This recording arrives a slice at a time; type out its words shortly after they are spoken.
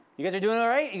You guys are doing all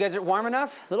right? You guys are warm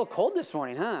enough? A little cold this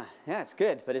morning, huh? Yeah, it's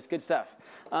good, but it's good stuff.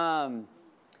 So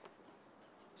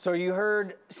you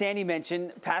heard Sandy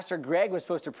mention Pastor Greg was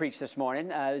supposed to preach this morning.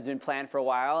 It's been planned for a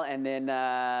while, and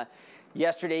then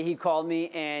yesterday he called me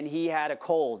and he had a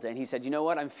cold, and he said, you know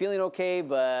what, I'm feeling okay,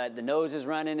 but the nose is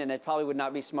running, and it probably would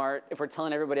not be smart if we're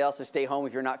telling everybody else to stay home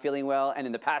if you're not feeling well, and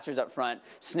then the pastor's up front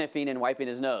sniffing and wiping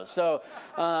his nose. So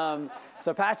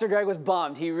so Pastor Greg was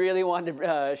bummed. He really wanted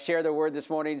to share the word this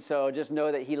morning, so just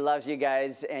know that he loves you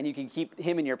guys, and you can keep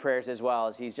him in your prayers as well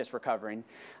as he's just recovering.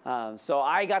 So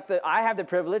I have the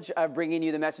privilege of bringing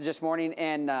you the message this morning,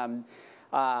 and I'm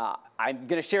going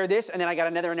to share this, and then I got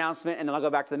another announcement, and then I'll go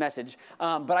back to the message.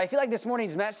 But I feel like this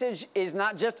morning's message is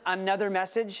not just another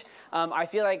message. I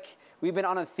feel like we've been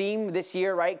on a theme this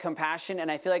year, right? Compassion. And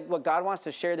I feel like what God wants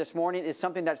to share this morning is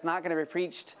something that's not going to be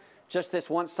preached just this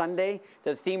one Sunday.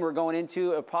 The theme we're going into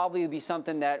will probably be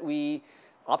something that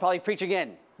I'll probably preach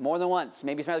again more than once.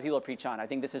 Maybe some other people will preach on. I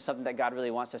think this is something that God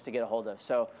really wants us to get a hold of.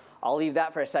 So I'll leave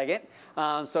that for a second.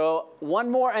 So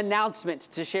one more announcement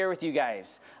to share with you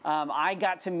guys. I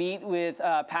got to meet with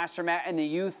Pastor Matt and the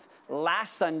youth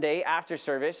last Sunday after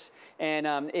service,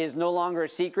 and is no longer a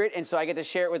secret. And so I get to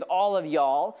share it with all of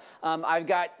y'all. I've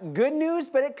got good news,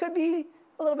 but it could be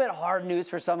a little bit hard news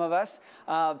for some of us.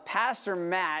 Pastor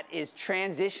Matt is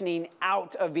transitioning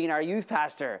out of being our youth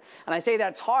pastor. And I say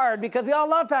that's hard because we all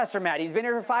love Pastor Matt. He's been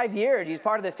here for 5 years. He's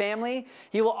part of the family.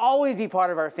 He will always be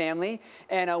part of our family.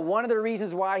 And one of the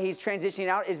reasons why he's transitioning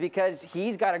out is because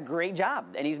he's got a great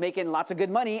job and he's making lots of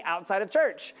good money outside of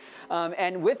church.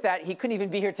 And with that, he couldn't even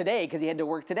be here today because he had to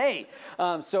work today.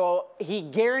 So he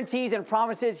guarantees and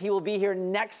promises he will be here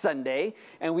next Sunday,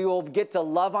 and we will get to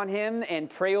love on him and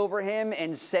pray over him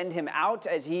and send him out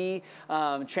as he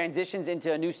transitions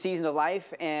into a new season of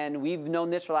life. And we've known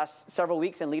this for the last several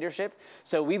weeks in leadership.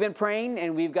 So we've been praying,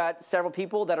 and we've got several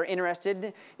people that are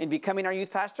interested in becoming our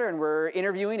youth pastor, and we're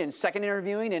interviewing and second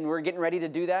interviewing, and we're getting ready to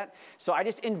do that. So I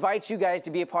just invite you guys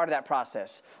to be a part of that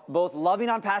process, both loving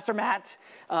on Pastor Matt,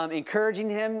 encouraging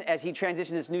him as he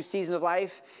transitions this new season of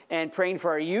life, and praying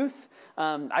for our youth.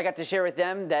 I got to share with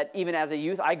them that even as a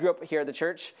youth, I grew up here at the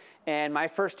church, and my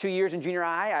first 2 years in junior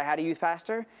high, I had a youth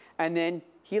pastor, and then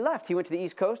he left. He went to the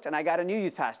East Coast, and I got a new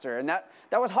youth pastor, and that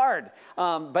was hard,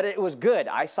 but it was good.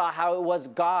 I saw how it was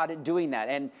God doing that,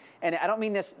 and I don't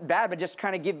mean this bad, but just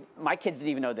kind of give, my kids didn't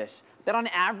even know this, that on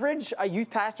average, a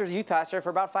youth pastor is a youth pastor for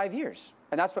about 5 years.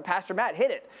 And that's what Pastor Matt hit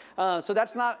it. So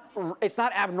it's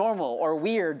not abnormal or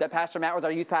weird that Pastor Matt was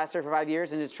our youth pastor for 5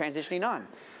 years and is transitioning on.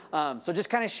 So just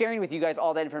kind of sharing with you guys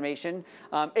all that information.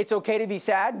 It's okay to be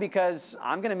sad because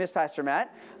I'm going to miss Pastor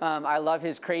Matt. I love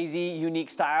his crazy, unique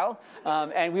style.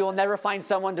 And we will never find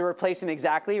someone to replace him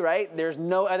exactly, right? There's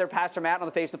no other Pastor Matt on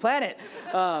the face of the planet.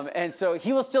 And so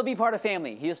he will still be part of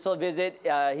family. He'll still visit.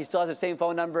 He still has the same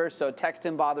phone number, so text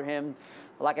him, bother him.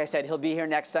 Like I said, he'll be here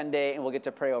next Sunday, and we'll get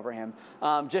to pray over him.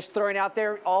 Just throwing out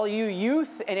there, all you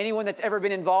youth and anyone that's ever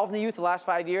been involved in the youth the last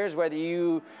 5 years, whether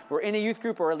you were in a youth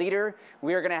group or a leader,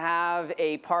 we are going to have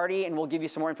a party, and we'll give you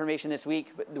some more information this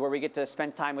week where we get to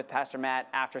spend time with Pastor Matt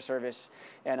after service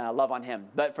and love on him.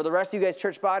 But for the rest of you guys,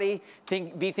 church body,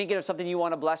 be thinking of something you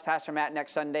want to bless Pastor Matt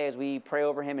next Sunday as we pray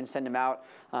over him and send him out.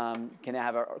 Can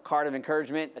have a card of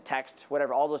encouragement, a text,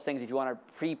 whatever, all those things if you want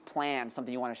to pre-plan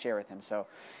something you want to share with him. So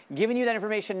giving you that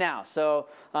information now. So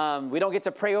we don't get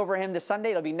to pray over him this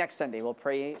Sunday. It'll be next Sunday. We'll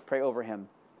pray over him.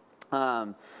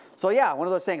 So yeah, one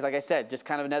of those things, like I said, just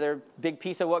kind of another big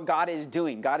piece of what God is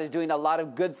doing. God is doing a lot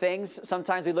of good things.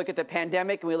 Sometimes we look at the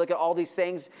pandemic and we look at all these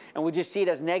things and we just see it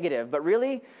as negative. But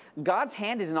really, God's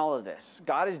hand is in all of this.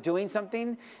 God is doing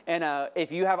something. And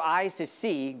if you have eyes to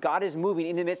see, God is moving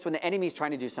in the midst when the enemy is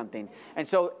trying to do something. And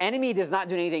so enemy does not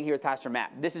do anything here with Pastor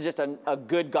Matt. This is just a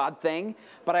good God thing.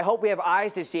 But I hope we have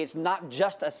eyes to see it's not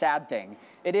just a sad thing.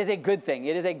 It is a good thing.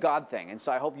 It is a God thing. And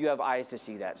so I hope you have eyes to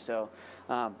see that. So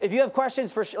if you have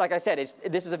questions, like I said,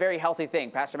 this is a very healthy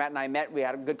thing. Pastor Matt and I met. We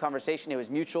had a good conversation. It was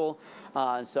mutual.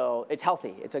 So it's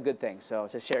healthy. It's a good thing. So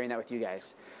just sharing that with you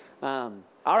guys. All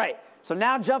right. So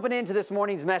now jumping into this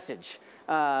morning's message.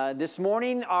 This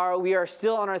morning, we are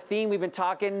still on our theme. We've been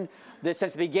talking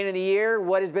since the beginning of the year.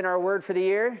 What has been our word for the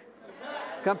year?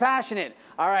 Compassionate.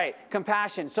 All right.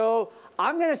 Compassion. So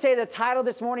I'm going to say the title of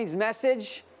this morning's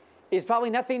message is probably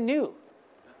nothing new.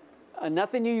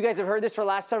 Nothing new. You guys have heard this for the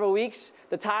last several weeks.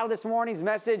 The title of this morning's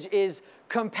message is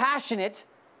Compassionate,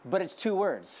 but it's 2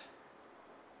 words.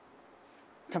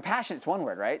 Compassion, it's 1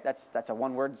 word, right? That's a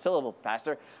 1-word syllable,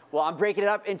 Pastor. Well, I'm breaking it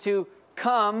up into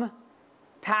come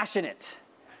passionate.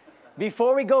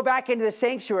 Before we go back into the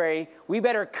sanctuary, we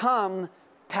better come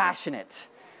passionate.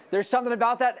 There's something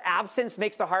about that. Absence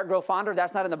makes the heart grow fonder.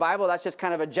 That's not in the Bible. That's just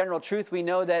kind of a general truth. We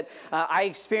know that I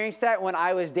experienced that when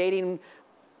I was dating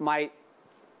my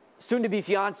soon-to-be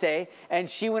fiance, and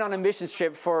she went on a missions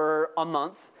trip for a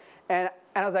month. And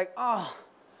I was like, oh,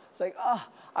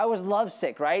 I was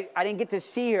lovesick, right? I didn't get to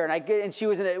see her, and she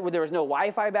was there was no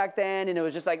Wi-Fi back then, and it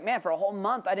was just like, man, for a whole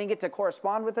month, I didn't get to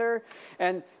correspond with her.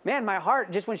 And man, my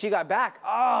heart, just when she got back,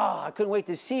 I couldn't wait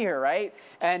to see her, right?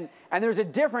 And there's a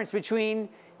difference between,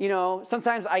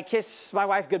 sometimes I kiss my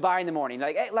wife goodbye in the morning,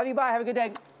 like, hey, love you, bye, have a good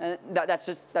day. And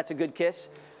that's a good kiss.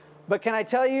 But can I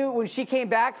tell you, when she came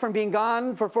back from being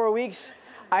gone for 4 weeks,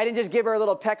 I didn't just give her a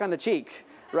little peck on the cheek,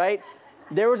 right?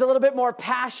 There was a little bit more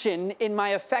passion in my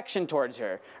affection towards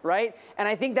her, right? And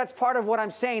I think that's part of what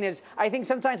I'm saying is I think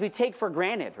sometimes we take for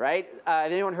granted, right?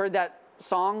 Have anyone heard that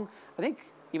song? I think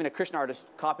even a Christian artist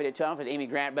copied it too. I don't know if it's Amy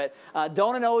Grant, but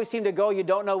don't it always seem to go, you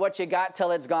don't know what you got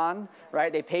till it's gone,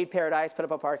 right? They paid paradise, put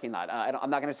up a parking lot. I'm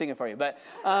not going to sing it for you, but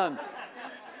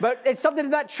it's something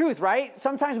about truth, right?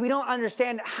 Sometimes we don't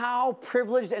understand how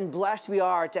privileged and blessed we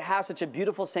are to have such a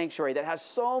beautiful sanctuary that has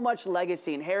so much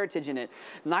legacy and heritage in it.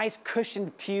 Nice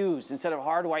cushioned pews instead of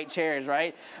hard white chairs,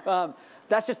 right?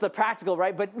 That's just the practical,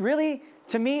 right? But really,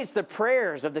 to me, it's the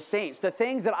prayers of the saints, the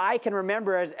things that I can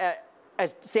remember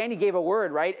as Sandy gave a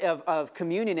word, right, of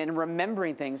communion and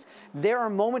remembering things. There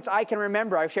are moments I can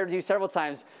remember, I've shared with you several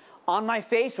times, on my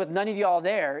face with none of you all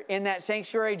there in that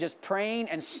sanctuary, just praying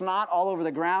and snot all over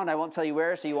the ground. I won't tell you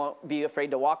where, so you won't be afraid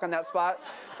to walk on that spot.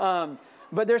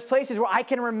 But there's places where I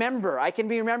can remember. I can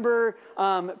remember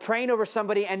praying over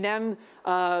somebody and them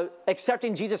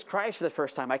accepting Jesus Christ for the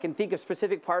first time. I can think of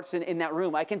specific parts in that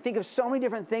room. I can think of so many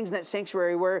different things in that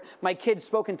sanctuary where my kids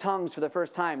spoke in tongues for the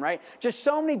first time, right? Just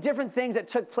so many different things that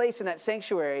took place in that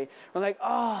sanctuary. I'm like,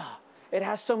 it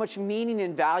has so much meaning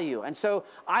and value. And so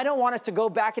I don't want us to go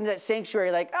back into that sanctuary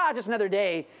like, just another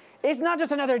day. It's not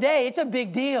just another day. It's a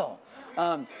big deal.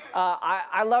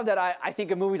 I love that. I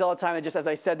think of movies all the time. And just as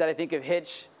I said that, I think of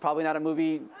Hitch. Probably not a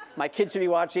movie my kids should be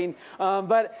watching.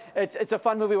 But it's a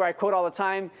fun movie where I quote all the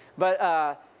time.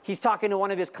 But he's talking to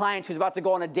one of his clients who's about to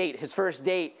go on a date, his first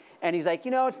date. And he's like,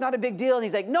 it's not a big deal. And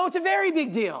he's like, no, it's a very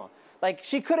big deal. Like,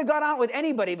 she could have gone out with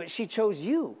anybody, but she chose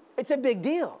you. It's a big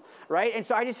deal, right? And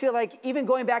so I just feel like even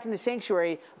going back in the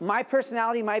sanctuary, my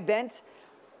personality, my bent,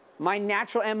 my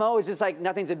natural MO is just like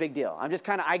nothing's a big deal. I'm just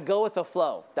I go with the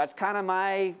flow. That's kind of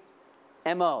my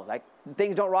MO. Like,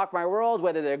 things don't rock my world,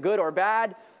 whether they're good or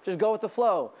bad, just go with the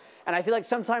flow. And I feel like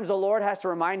sometimes the Lord has to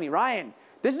remind me, Ryan,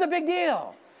 this is a big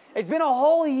deal. It's been a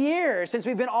whole year since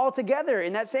we've been all together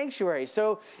in that sanctuary.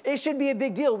 So it should be a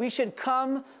big deal. We should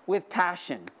come with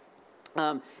passion.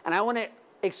 And I want to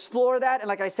explore that. And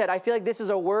like I said, I feel like this is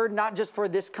a word not just for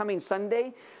this coming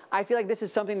Sunday. I feel like this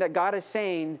is something that God is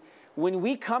saying when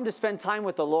we come to spend time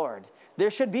with the Lord, there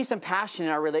should be some passion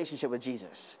in our relationship with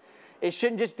Jesus. It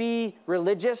shouldn't just be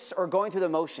religious or going through the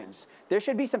motions. There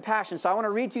should be some passion. So I want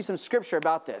to read to you some scripture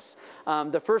about this.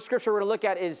 The first scripture we're going to look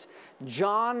at is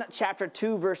John chapter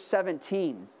 2, verse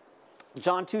 17.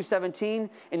 John 2:17,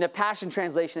 in the Passion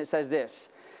Translation, it says this.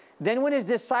 Then when his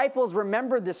disciples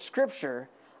remembered the scripture,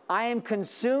 I am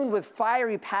consumed with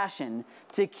fiery passion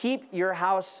to keep your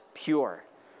house pure.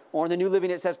 Or in the New Living,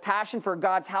 it says, passion for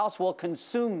God's house will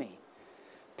consume me.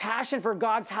 Passion for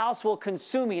God's house will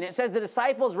consume me. And it says the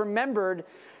disciples remembered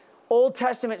Old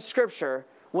Testament scripture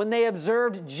when they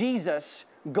observed Jesus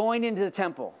going into the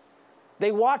temple.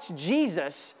 They watched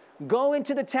Jesus go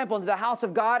into the temple, into the house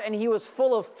of God, and he was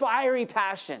full of fiery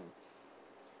passion.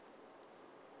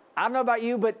 I don't know about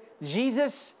you, but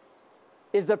Jesus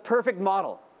is the perfect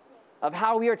model of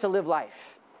how we are to live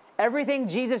life. Everything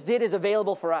Jesus did is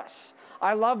available for us.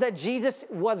 I love that Jesus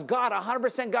was God,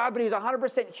 100% God, but he was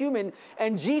 100% human,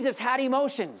 and Jesus had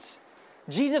emotions.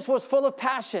 Jesus was full of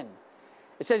passion.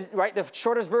 It says, right, the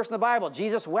shortest verse in the Bible,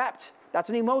 Jesus wept. That's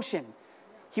an emotion.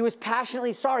 He was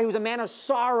passionately sorry. He was a man of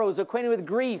sorrows, acquainted with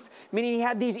grief, meaning he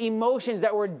had these emotions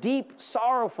that were deep,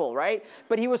 sorrowful, right?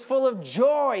 But he was full of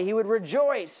joy. He would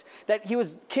rejoice that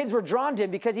kids were drawn to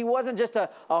him because he wasn't just a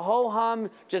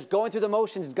ho-hum, just going through the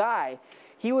motions guy.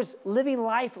 He was living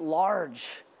life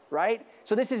large, right?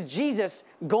 So this is Jesus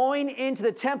going into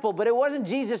the temple, but it wasn't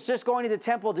Jesus just going to the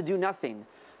temple to do nothing.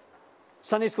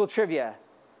 Sunday school trivia.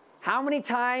 How many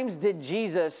times did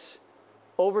Jesus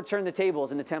overturn the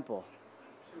tables in the temple?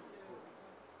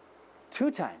 2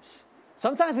 times.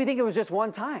 Sometimes we think it was just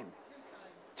 1 time.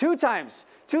 2 times.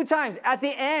 2 times. At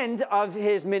the end of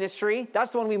his ministry,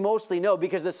 that's the one we mostly know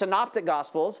because the synoptic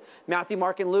gospels, Matthew,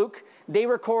 Mark, and Luke, they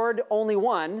record only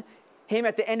one, him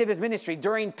at the end of his ministry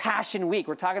during Passion Week.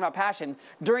 We're talking about passion.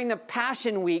 During the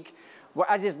Passion Week,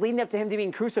 as it's leading up to him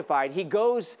being crucified, he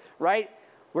goes, right,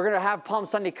 We're going to have Palm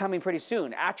Sunday coming pretty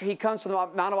soon. After he comes from the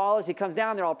Mount of Olives, he comes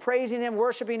down. They're all praising him,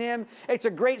 worshiping him. It's a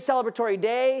great celebratory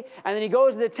day. And then he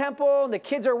goes to the temple, and the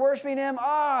kids are worshiping him.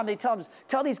 And they tell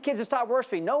these kids to stop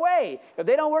worshiping. No way. If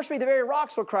they don't worship me, the very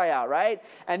rocks will cry out, right?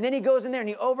 And then he goes in there, and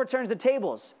he overturns the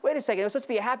tables. Wait a second. It was supposed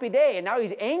to be a happy day, and now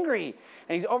he's angry,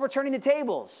 and he's overturning the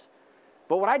tables.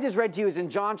 But what I just read to you is in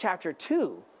John chapter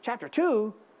 2. Chapter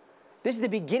 2, this is the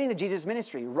beginning of Jesus'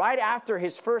 ministry. Right after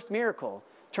his first miracle,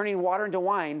 turning water into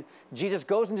wine, Jesus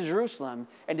goes into Jerusalem,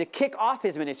 and to kick off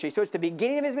his ministry, so it's the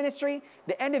beginning of his ministry,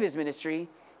 the end of his ministry,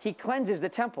 he cleanses the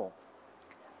temple.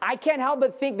 I can't help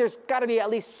but think there's got to be at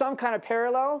least some kind of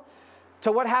parallel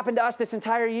to what happened to us this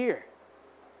entire year.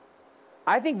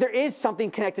 I think there is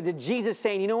something connected to Jesus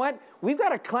saying, you know what? We've got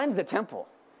to cleanse the temple.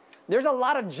 There's a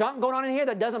lot of junk going on in here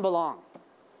that doesn't belong.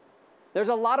 There's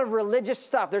a lot of religious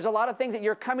stuff. There's a lot of things that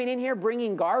you're coming in here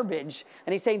bringing garbage.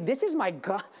 And he's saying, this is my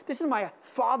God, this is my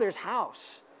Father's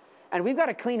house. And we've got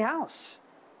a clean house.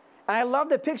 And I love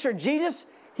the picture. Jesus,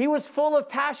 he was full of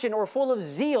passion or full of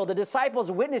zeal. The disciples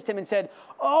witnessed him and said,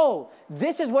 oh,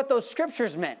 this is what those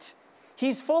scriptures meant.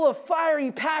 He's full of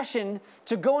fiery passion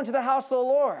to go into the house of the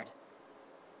Lord.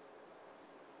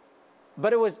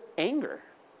 But it was anger.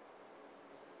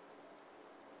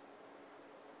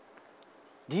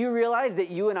 Do you realize that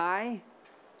you and I,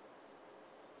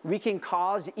 we can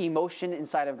cause emotion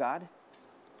inside of God?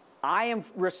 I am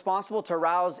responsible to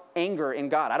arouse anger in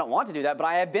God. I don't want to do that, but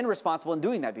I have been responsible in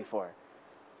doing that before.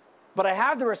 But I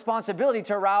have the responsibility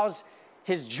to arouse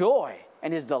his joy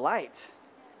and his delight.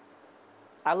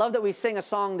 I love that we sang a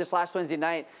song this last Wednesday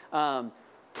night,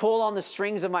 Pull on the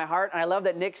Strings of My Heart. And I love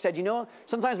that Nick said, you know,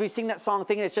 sometimes we sing that song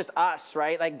thinking it's just us,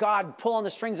 right? Like, God, pull on the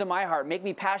strings of my heart. Make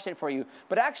me passionate for you.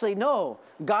 But actually, no.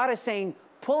 God is saying,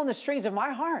 pull on the strings of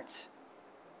my heart.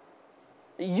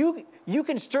 You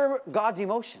can stir God's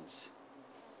emotions.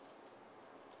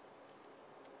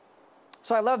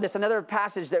 So I love this. Another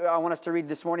passage that I want us to read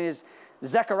this morning is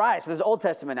Zechariah. So this is Old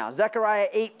Testament now. Zechariah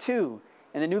 8:2.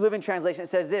 In the New Living Translation, it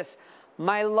says this,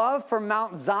 my love for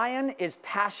Mount Zion is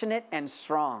passionate and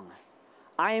strong.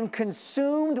 I am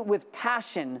consumed with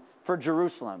passion for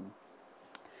Jerusalem.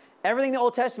 Everything in the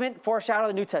Old Testament foreshadowed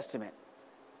the New Testament.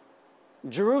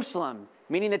 Jerusalem,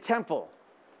 meaning the temple,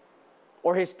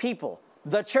 or his people.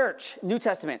 The church, New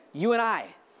Testament, you and I.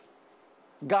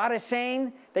 God is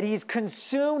saying that he's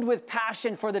consumed with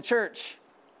passion for the church.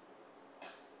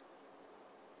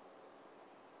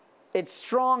 It's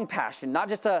strong passion, not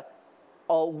just a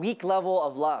weak level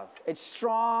of love. It's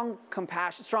strong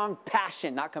compassion, strong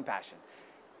passion, not compassion.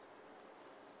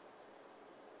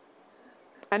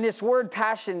 And this word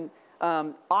passion,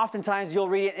 oftentimes you'll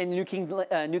read it in New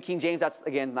King James.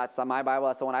 That's not my Bible.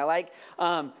 That's the one I like.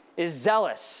 Is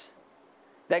zealous.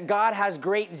 That God has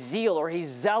great zeal, or he's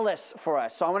zealous for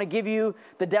us. So I want to give you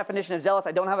the definition of zealous.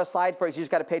 I don't have a slide for it, so you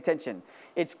just got to pay attention.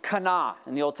 It's kana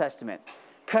in the Old Testament.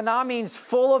 Kana means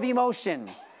full of emotion,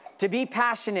 to be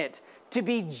passionate, to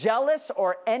be jealous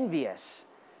or envious,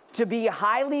 to be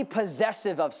highly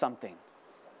possessive of something.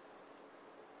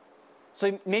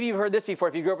 So maybe you've heard this before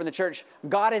if you grew up in the church.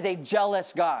 God is a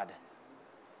jealous God.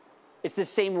 It's the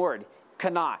same word,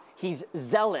 kana. He's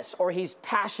zealous, or he's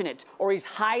passionate, or he's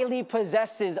highly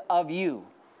possessive of you,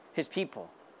 his people.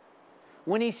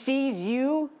 When he sees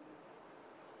you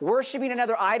worshiping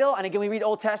another idol, and again we read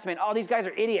Old Testament, oh, these guys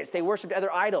are idiots. They worship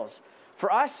other idols.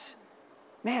 For us,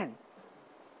 man,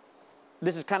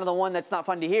 this is kind of the one that's not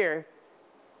fun to hear.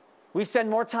 We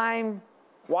spend more time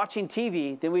watching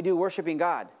TV than we do worshiping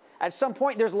God. At some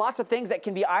point, there's lots of things that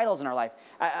can be idols in our life.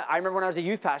 I remember when I was a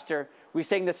youth pastor, we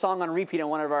sang this song on repeat in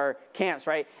one of our camps,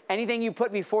 right? Anything you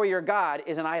put before your God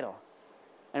is an idol.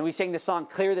 And we sang this song,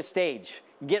 Clear the Stage.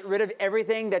 Get rid of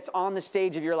everything that's on the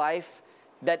stage of your life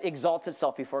that exalts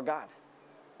itself before God.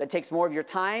 That takes more of your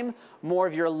time, more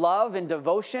of your love and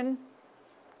devotion.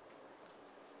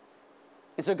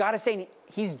 And so God is saying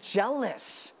he's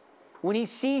jealous. When he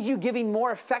sees you giving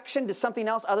more affection to something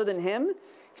else other than him,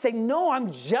 he's saying, no,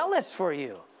 I'm jealous for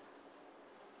you.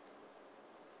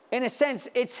 In a sense,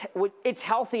 it's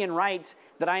healthy and right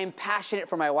that I am passionate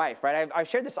for my wife, right? I've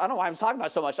shared this, I don't know why I'm talking about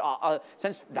it so much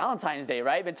since Valentine's Day,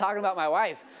 right? I've been talking about my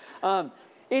wife.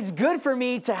 It's good for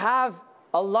me to have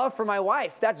a love for my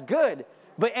wife. That's good.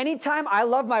 But anytime I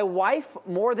love my wife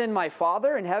more than my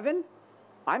Father in heaven,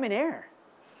 I'm in error.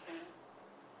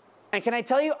 And can I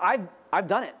tell you, I've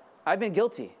done it. I've been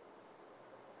guilty.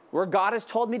 Where God has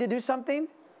told me to do something,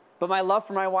 but my love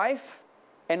for my wife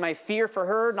and my fear for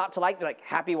her not to like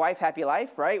happy wife, happy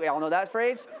life, right? We all know that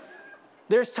phrase.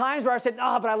 There's times where I said,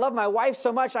 but I love my wife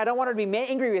so much, I don't want her to be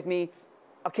angry with me.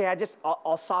 Okay,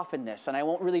 I'll soften this, and I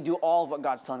won't really do all of what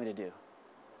God's telling me to do.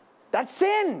 That's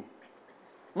sin.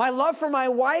 My love for my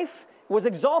wife was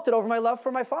exalted over my love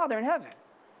for my Father in heaven.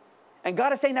 And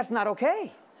God is saying that's not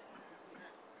okay.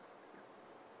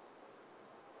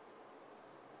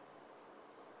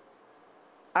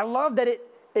 I love that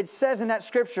it says in that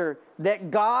scripture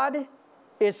that God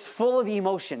is full of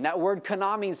emotion. That word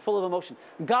kana means full of emotion.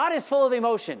 God is full of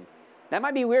emotion. That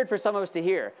might be weird for some of us to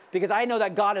hear, because I know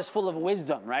that God is full of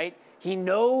wisdom, right? He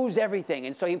knows everything,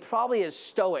 and so he probably is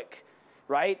stoic,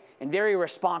 right? And very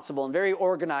responsible and very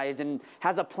organized and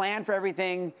has a plan for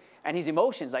everything. And his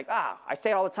emotions, like, I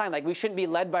say it all the time, like we shouldn't be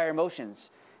led by our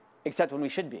emotions, except when we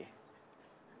should be.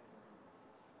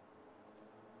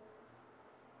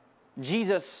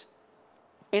 Jesus,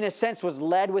 in a sense, was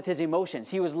led with his emotions.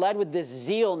 He was led with this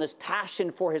zeal and this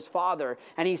passion for his Father.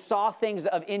 And he saw things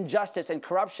of injustice and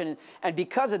corruption. And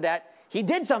because of that, he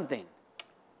did something.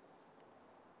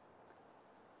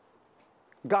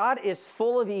 God is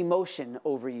full of emotion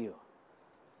over you.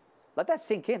 Let that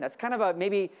sink in. That's kind of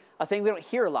maybe a thing we don't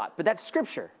hear a lot, but that's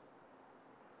scripture.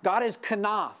 God is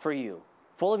kana for you,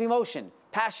 full of emotion,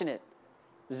 passionate,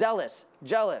 zealous,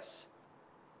 jealous.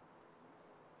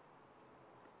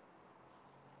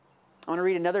 I want to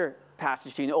read another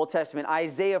passage to you in the Old Testament,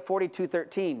 Isaiah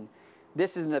 42:13.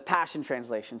 This is in the Passion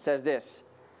Translation. It says this: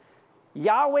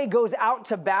 Yahweh goes out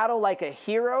to battle like a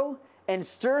hero and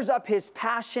stirs up his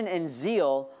passion and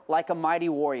zeal like a mighty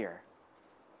warrior.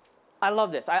 I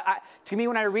love this. To me,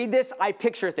 when I read this, I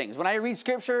picture things. When I read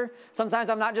scripture,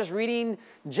 sometimes I'm not just reading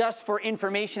just for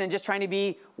information and just trying to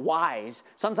be wise.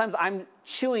 Sometimes I'm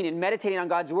chewing and meditating on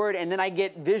God's word, and then I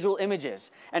get visual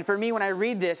images. And for me, when I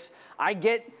read this, I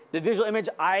get the visual image.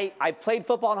 I played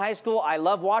football in high school. I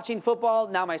love watching football.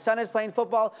 Now my son is playing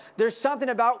football. There's something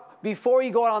about before you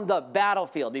go out on the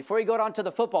battlefield, before you go out onto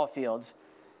the football fields,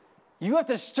 you have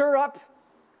to stir up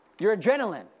your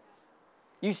adrenaline.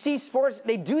 You see sports,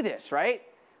 they do this, right?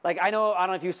 Like I don't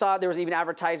know if you saw it, there was even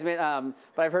advertisement,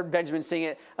 but I've heard Benjamin sing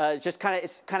it.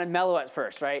 It's kind of mellow at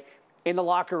first, right? In the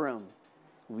locker room,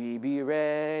 we be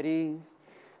ready,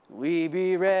 we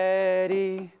be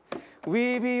ready,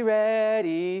 we be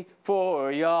ready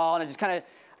for y'all. And it just kind of,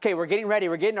 okay, we're getting ready.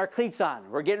 We're getting our cleats on.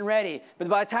 We're getting ready. But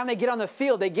by the time they get on the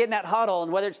field, they get in that huddle,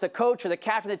 and whether it's the coach or the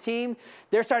captain of the team,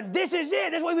 they're starting, this is it.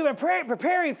 This is what we've been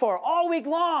preparing for all week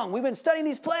long. We've been studying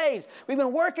these plays. We've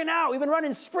been working out. We've been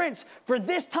running sprints for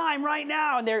this time right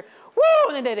now. And they're,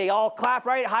 woo, and then they all clap,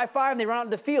 right, high five, and they run out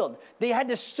of the field. They had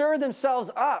to stir themselves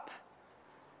up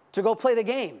to go play the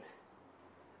game.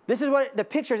 This is what the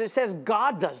pictures, it says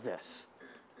God does this.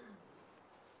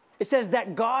 It says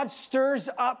that God stirs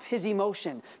up his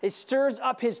emotion. It stirs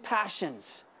up his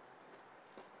passions.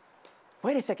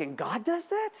 Wait a second, God does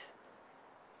that?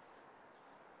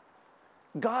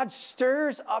 God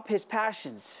stirs up his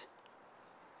passions.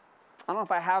 I don't know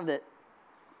if I have that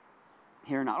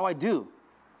here or not. Oh, I do.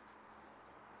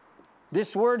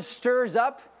 This word stirs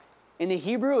up in the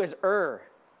Hebrew is And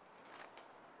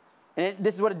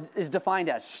this is what it is defined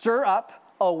as. Stir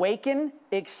up, awaken,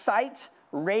 excite,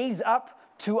 raise up,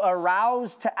 to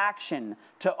arouse to action,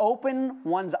 to open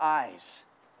one's eyes.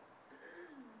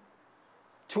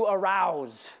 To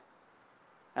arouse.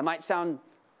 That might sound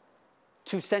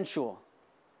too sensual.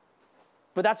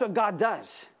 But that's what God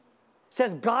does. It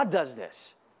says God does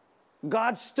this.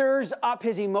 God stirs up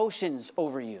his emotions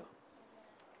over you.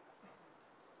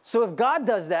 So if God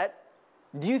does that,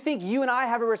 do you think you and I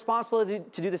have a responsibility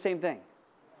to do the same thing?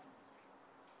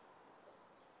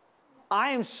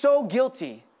 I am so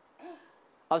guilty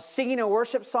of singing a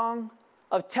worship song,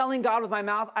 of telling God with my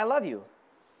mouth, I love you.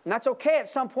 And that's okay at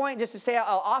some point just to say it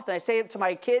often. I say it to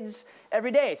my kids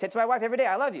every day. I say it to my wife every day,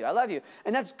 I love you, I love you.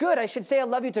 And that's good. I should say I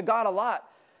love you to God a lot.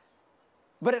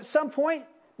 But at some point,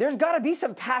 there's got to be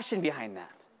some passion behind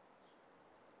that.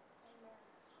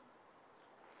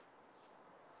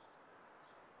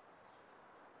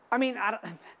 I mean,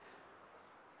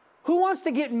 who wants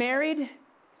to get married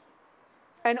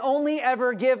and only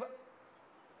ever give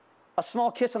a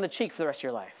small kiss on the cheek for the rest of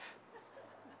your life?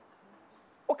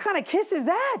 What kind of kiss is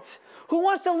that? Who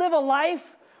wants to live a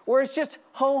life where it's just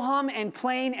ho-hum and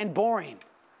plain and boring?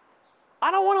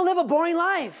 I don't want to live a boring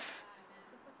life.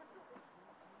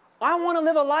 I want to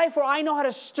live a life where I know how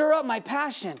to stir up my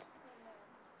passion.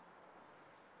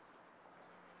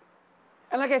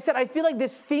 And like I said, I feel like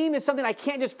this theme is something I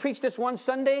can't just preach this one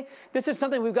Sunday. This is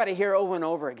something we've got to hear over and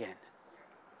over again.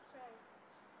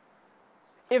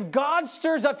 If God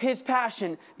stirs up his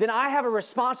passion, then I have a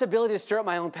responsibility to stir up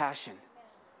my own passion.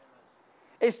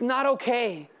 It's not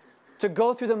okay to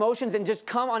go through the motions and just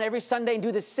come on every Sunday and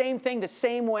do the same thing the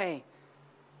same way.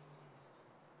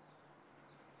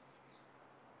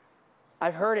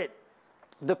 I've heard it.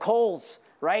 The Coles,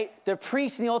 right? The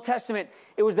priests in the Old Testament,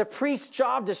 it was the priest's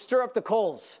job to stir up the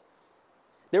coals.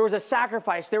 There was a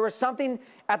sacrifice. There was something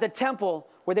at the temple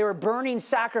where they were burning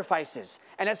sacrifices.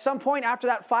 And at some point after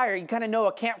that fire, you kind of know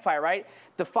a campfire, right?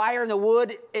 The fire and the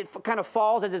wood, it kind of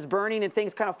falls as it's burning and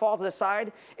things kind of fall to the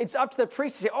side. It's up to the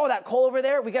priest to say, oh, that coal over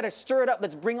there, we got to stir it up.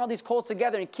 Let's bring all these coals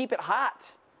together and keep it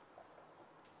hot.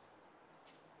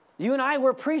 You and I,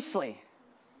 we're priestly.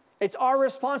 It's our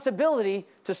responsibility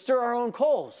to stir our own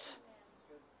coals.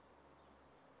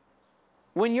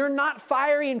 When you're not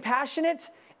fiery and passionate,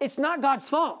 it's not God's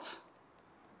fault.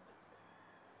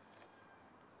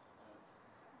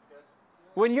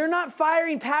 When you're not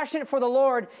fiery and passionate for the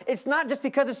Lord, it's not just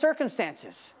because of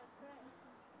circumstances.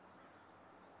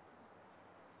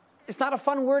 It's not a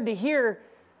fun word to hear,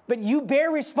 but you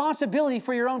bear responsibility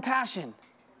for your own passion.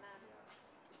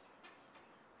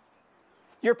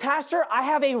 Your pastor, I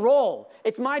have a role.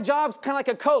 It's my job, it's kind of like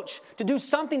a coach, to do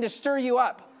something to stir you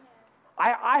up.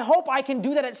 I hope I can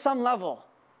do that at some level.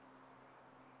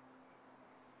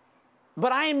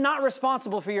 But I am not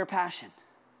responsible for your passion.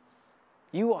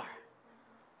 You are.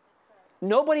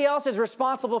 Nobody else is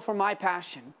responsible for my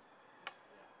passion.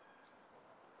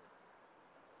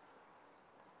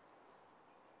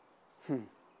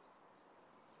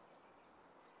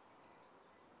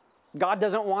 God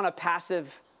doesn't want a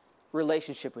passive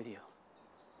relationship with you.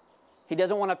 He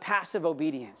doesn't want a passive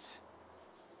obedience.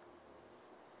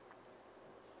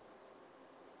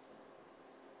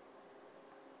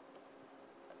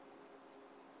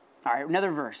 All right,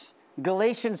 another verse.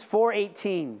 Galatians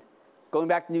 4:18. Going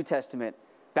back to New Testament.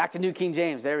 Back to New King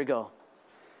James. There we go.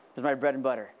 There's my bread and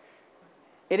butter.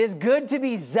 It is good to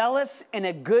be zealous in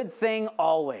a good thing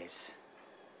always.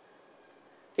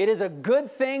 It is a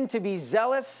good thing to be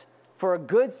zealous for a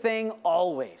good thing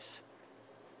always.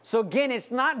 So again,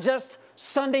 it's not just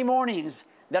Sunday mornings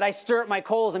that I stir up my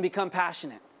coals and become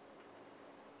passionate.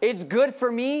 It's good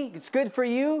for me, it's good for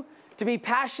you to be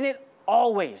passionate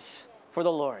always for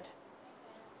the Lord.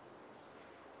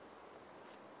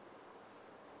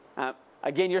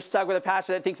 Again, you're stuck with a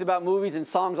pastor that thinks about movies and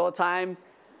songs all the time.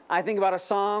 I think about a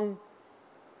song.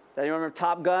 Do you remember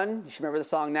Top Gun? You should remember the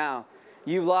song now.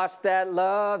 You've lost that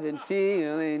love and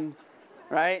feeling,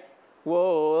 right?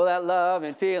 Whoa, that love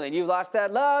and feeling. You've lost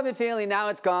that love and feeling. Now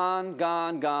it's gone,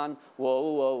 gone, gone.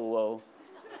 Whoa, whoa, whoa.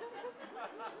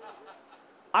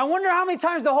 I wonder how many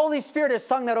times the Holy Spirit has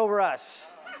sung that over us.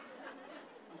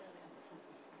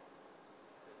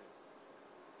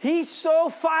 He's so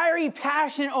fiery,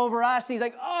 passionate over us. And he's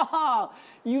like, oh,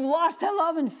 you lost that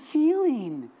love and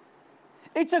feeling.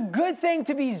 It's a good thing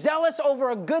to be zealous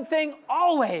over a good thing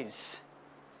always.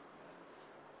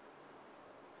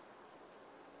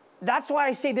 That's why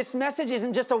I say this message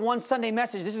isn't just a one Sunday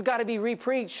message. This has got to be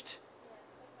repreached.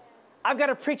 I've got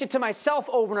to preach it to myself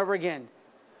over and over again.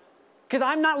 Because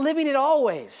I'm not living it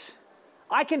always.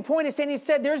 I can point to Sandy and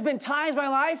said, there's been times in my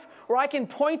life where I can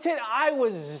point it, I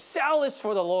was zealous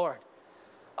for the Lord.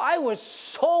 I was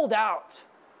sold out.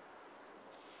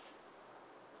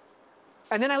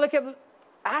 And then I look at,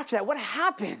 after that, what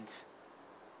happened?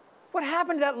 What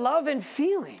happened to that love and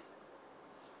feeling?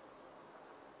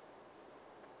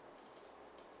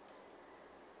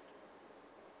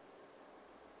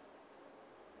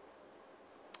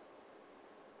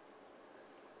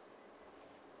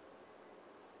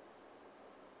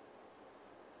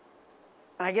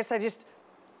 And I guess I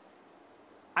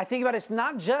think about it's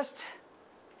not just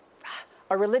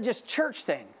a religious church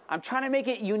thing. I'm trying to make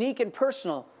it unique and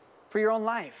personal for your own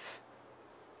life.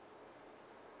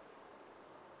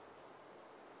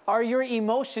 Are your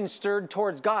emotions stirred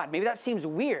towards God? Maybe that seems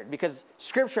weird because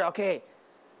Scripture, okay,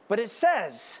 but it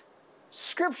says,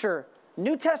 Scripture,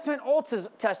 New Testament, Old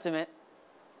Testament,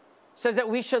 says that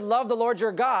we should love the Lord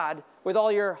your God with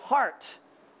all your heart,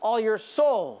 all your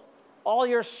soul, all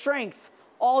your strength,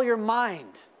 all your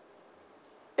mind.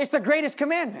 It's the greatest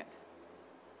commandment.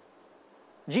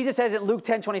 Jesus says it in Luke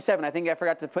 10:27. I think I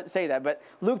forgot to say that, but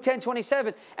Luke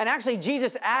 10:27, and actually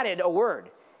Jesus added a word.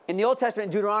 In the Old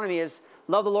Testament, Deuteronomy is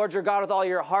love the Lord your God with all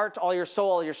your heart, all your soul,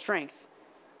 all your strength.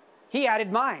 He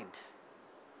added mind.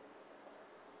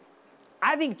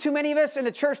 I think too many of us in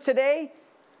the church today,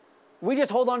 we just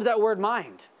hold on to that word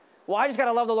mind. Well, I just got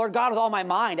to love the Lord God with all my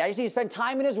mind. I just need to spend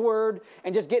time in His Word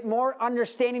and just get more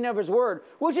understanding of His Word,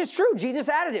 which is true. Jesus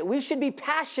added it. We should be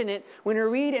passionate when we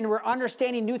read and we're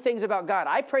understanding new things about God.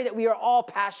 I pray that we are all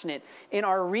passionate in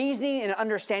our reasoning and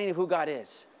understanding of who God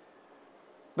is.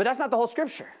 But that's not the whole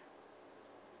Scripture.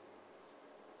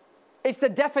 It's the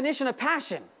definition of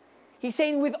passion. He's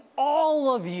saying, with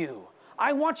all of you,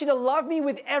 I want you to love me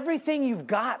with everything you've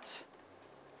got,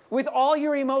 with all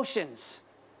your emotions.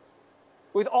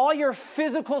 with all your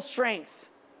physical strength,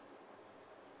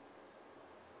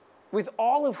 with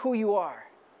all of who you are.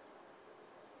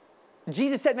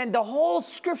 Jesus said, man, the whole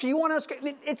scripture, you want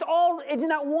to, it's all in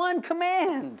that one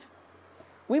command.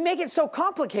 We make it so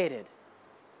complicated.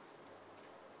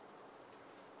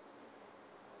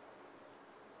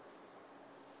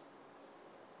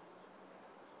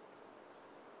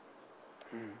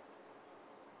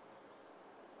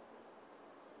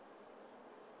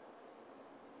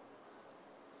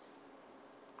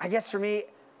 I guess for me,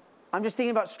 I'm just thinking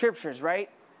about scriptures, right?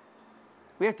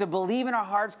 We have to believe in our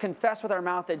hearts, confess with our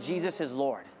mouth that Jesus is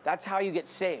Lord. That's how you get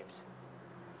saved.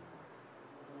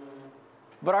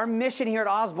 But our mission here at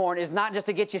Osborne is not just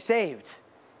to get you saved.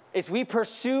 It's we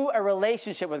pursue a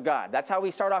relationship with God. That's how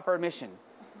we start off our mission.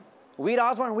 We at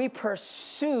Osborne, we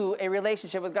pursue a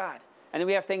relationship with God. And then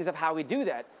we have things of how we do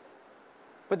that.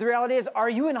 But the reality is, are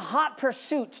you in hot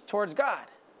pursuit towards God?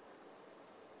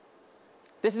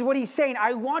 This is what he's saying.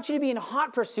 I want you to be in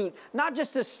hot pursuit, not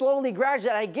just to slowly,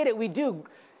 gradually. I get it. We do.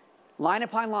 Line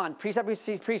upon line, precept,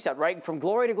 precept, right? From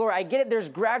glory to glory. I get it. There's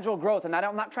gradual growth, and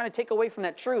I'm not trying to take away from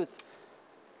that truth.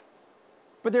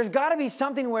 But there's got to be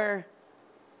something where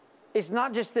it's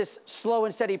not just this slow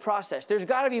and steady process. There's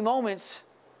got to be moments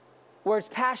where it's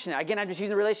passionate. Again, I'm just using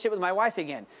the relationship with my wife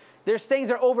again. There's things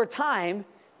that over time,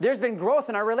 there's been growth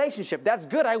in our relationship. That's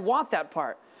good. I want that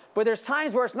part. But there's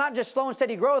times where it's not just slow and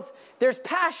steady growth. There's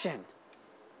passion.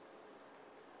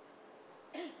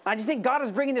 I just think God is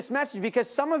bringing this message because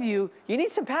some of you need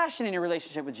some passion in your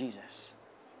relationship with Jesus.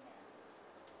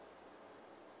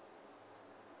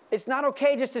 It's not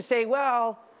okay just to say,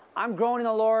 well, I'm growing in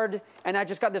the Lord, and I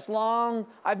just got this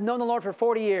I've known the Lord for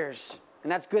 40 years,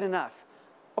 and that's good enough.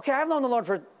 Okay, I've known the Lord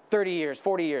for 30 years,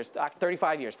 40 years,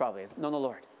 35 years probably, I've known the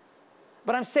Lord.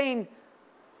 But I'm saying,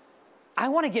 I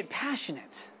want to get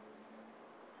passionate.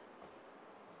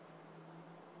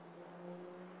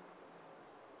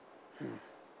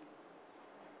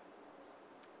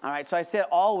 All right, so I said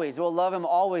always. We'll love him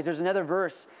always. There's another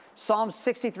verse. Psalm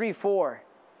 63:4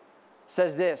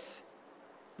 says this.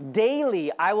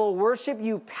 Daily I will worship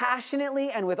you passionately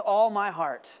and with all my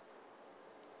heart.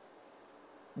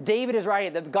 David is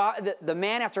writing, the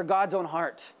man after God's own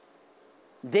heart.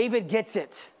 David gets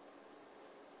it.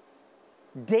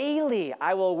 Daily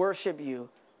I will worship you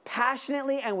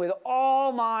passionately and with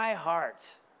all my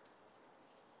heart.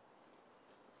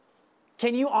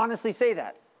 Can you honestly say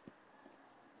that?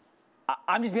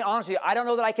 I'm just being honest with you. I don't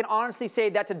know that I can honestly say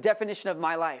that's a definition of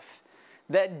my life.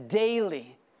 That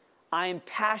daily I am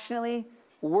passionately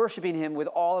worshiping him with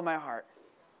all of my heart.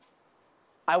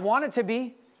 I want it to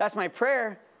be. That's my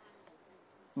prayer.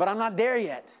 But I'm not there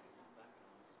yet.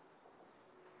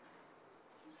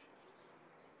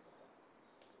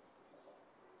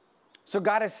 So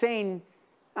God is saying,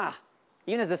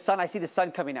 even as the sun, I see the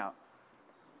sun coming out.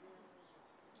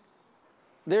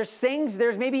 There's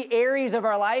maybe areas of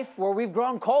our life where we've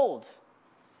grown cold.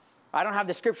 I don't have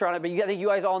the scripture on it, but I think you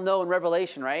guys all know in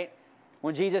Revelation, right?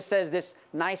 When Jesus says this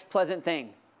nice, pleasant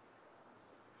thing.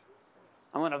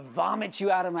 I'm going to vomit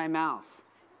you out of my mouth.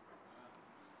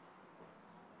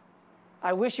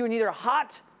 I wish you were either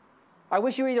hot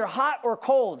or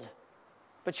cold.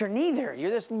 But you're neither.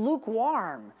 You're this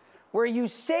lukewarm, where you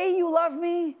say you love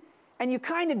me, and you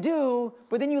kind of do,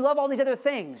 but then you love all these other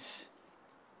things.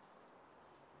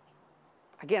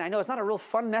 Again, I know it's not a real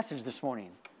fun message this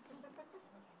morning.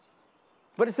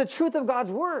 But it's the truth of God's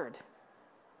word.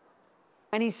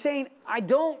 And he's saying, I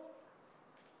don't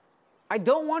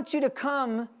want you to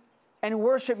come and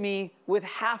worship me with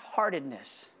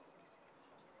half-heartedness.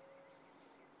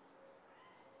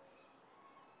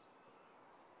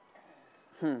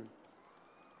 All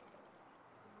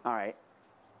right.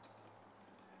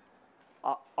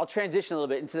 I'll transition a little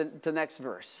bit into the next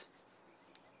verse.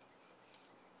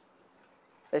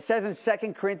 It says in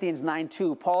 2 Corinthians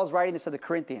 9:2, Paul's writing this to the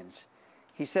Corinthians.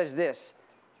 He says this,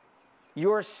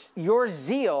 your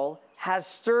zeal has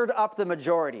stirred up the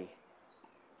majority.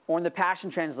 Or in the Passion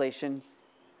Translation,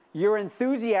 your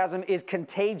enthusiasm is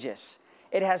contagious.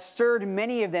 It has stirred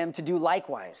many of them to do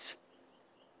likewise.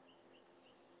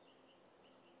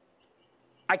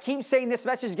 I keep saying this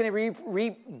message is going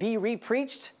to be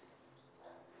re-preached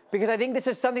because I think this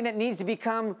is something that needs to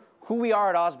become who we are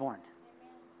at Osborne.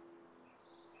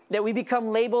 That we become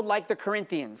labeled like the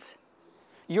Corinthians.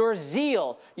 Your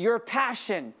zeal, your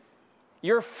passion,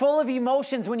 you're full of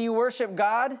emotions when you worship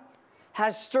God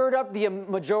has stirred up the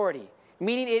majority,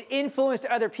 meaning it influenced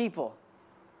other people.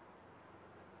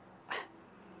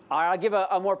 I'll give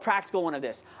a more practical one of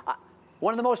this.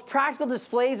 One of the most practical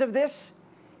displays of this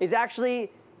is actually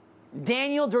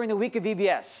Daniel during the week of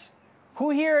VBS. Who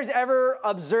here has ever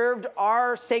observed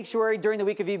our sanctuary during the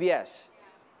week of VBS?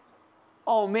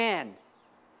 Oh, man.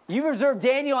 You've observed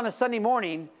Daniel on a Sunday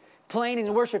morning playing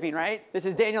and worshiping, right? This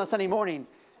is Daniel on Sunday morning.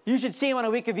 You should see him on a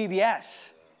week of VBS.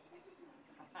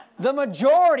 The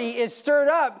majority is stirred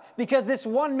up because this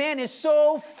one man is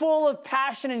so full of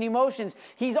passion and emotions.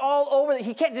 He's all over.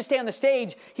 He can't just stay on the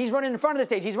stage. He's running in front of the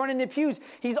stage. He's running the pews.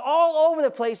 He's all over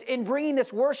the place in bringing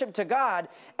this worship to God,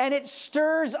 and it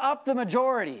stirs up the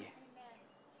majority.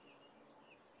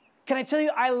 Can I tell you,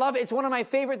 I love it. It's one of my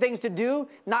favorite things to do,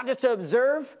 not just to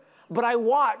observe, but I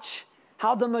watch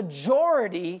how the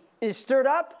majority is stirred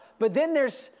up, but then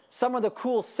there's some of the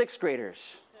cool sixth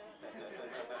graders.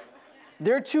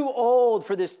 They're too old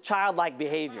for this childlike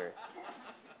behavior.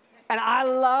 And I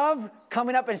love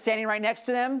coming up and standing right next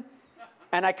to them,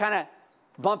 and I kind of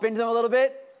bump into them a little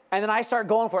bit, and then I start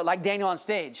going for it like Daniel on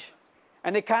stage.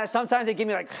 And they kind of, sometimes they give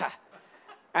me like, ha.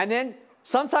 And then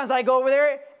sometimes I go over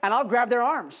there, and I'll grab their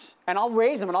arms, and I'll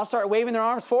raise them, and I'll start waving their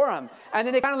arms for them. And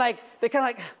then they kind of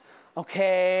like,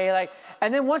 okay, like,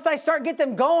 and then once I start get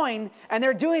them going, and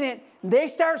they're doing it, they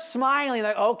start smiling,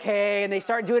 like, okay, and they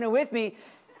start doing it with me.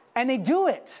 And they do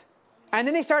it. And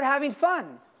then they start having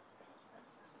fun.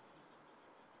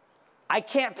 I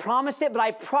can't promise it, but I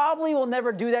probably will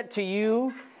never do that to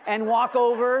you and walk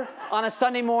over on a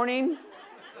Sunday morning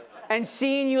and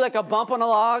seeing you like a bump on a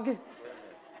log.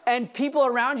 And people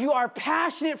around you are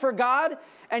passionate for God,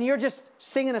 and you're just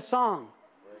singing a song.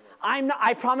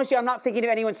 I promise you, I'm not thinking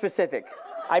of anyone specific.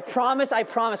 I promise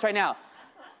right now.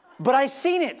 But I've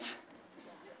seen it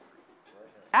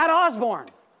at Osborne.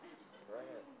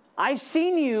 I've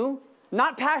seen you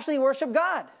not passionately worship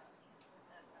God.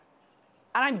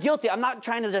 And I'm guilty. I'm not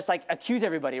trying to just like accuse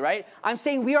everybody, right? I'm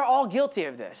saying we are all guilty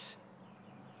of this.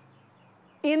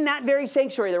 In that very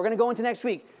sanctuary that we're going to go into next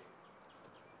week,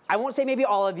 I won't say maybe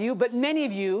all of you, but many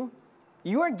of you,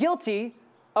 you are guilty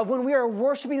of when we are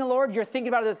worshiping the Lord, you're thinking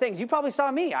about other things. You probably saw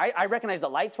me. I recognized the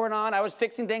lights weren't on. I was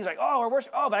fixing things like, we're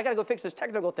worshiping. But I got to go fix this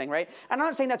technical thing, right? And I'm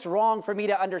not saying that's wrong for me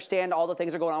to understand all the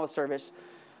things that are going on with service.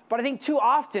 But I think too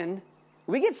often,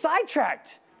 we get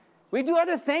sidetracked. We do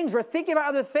other things. We're thinking about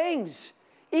other things.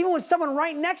 Even when someone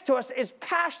right next to us is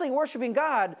passionately worshiping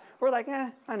God, we're like,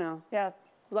 I know. Yeah,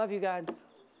 love you, God.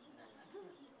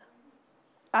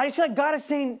 I just feel like God is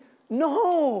saying,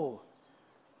 no.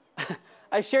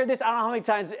 I shared this, I don't know how many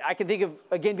times I can think of,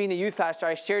 again, being the youth pastor,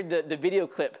 I shared the video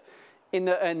clip in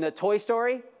the Toy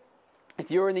Story.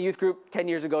 If you were in the youth group 10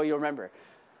 years ago, you'll remember.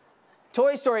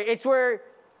 Toy Story, it's where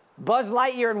Buzz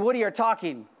Lightyear and Woody are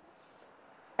talking.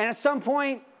 And at some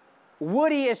point,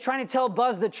 Woody is trying to tell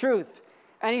Buzz the truth.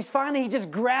 And he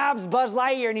just grabs Buzz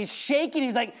Lightyear and he's shaking.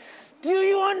 He's like, do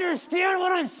you understand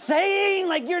what I'm saying?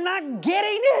 Like, you're not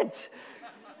getting it.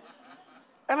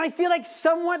 And I feel like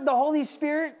somewhat the Holy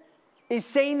Spirit is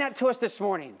saying that to us this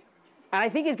morning. And I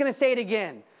think he's going to say it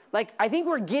again. Like, I think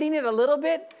we're getting it a little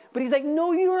bit, but he's like,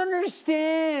 no, you don't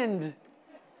understand.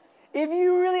 If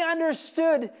you really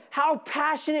understood how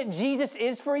passionate Jesus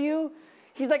is for you,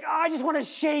 he's like, I just want to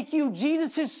shake you.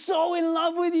 Jesus is so in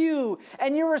love with you.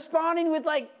 And you're responding with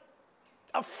like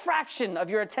a fraction of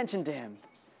your attention to him.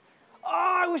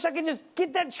 I wish I could just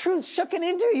get that truth shooken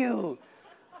into you.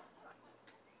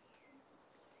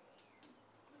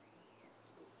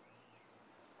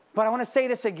 But I want to say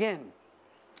this again.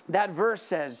 That verse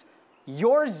says,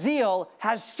 your zeal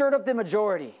has stirred up the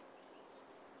majority.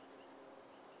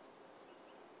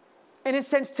 In a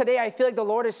sense, today, I feel like the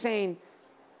Lord is saying,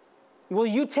 will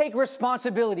you take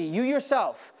responsibility, you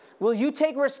yourself, will you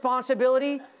take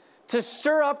responsibility to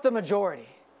stir up the majority?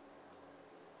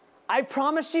 I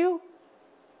promise you,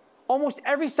 almost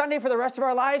every Sunday for the rest of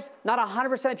our lives, not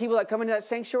 100% of people that come into that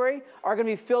sanctuary are going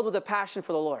to be filled with a passion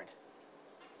for the Lord.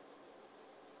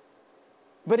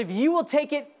 But if you will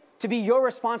take it to be your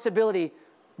responsibility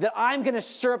that I'm going to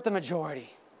stir up the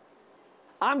majority,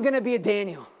 I'm going to be a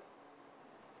Daniel.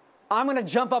 I'm going to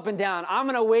jump up and down. I'm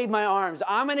going to wave my arms.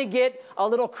 I'm going to get a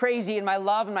little crazy in my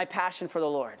love and my passion for the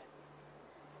Lord.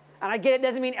 And I get it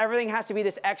doesn't mean everything has to be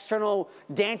this external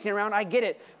dancing around. I get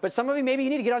it. But some of you, maybe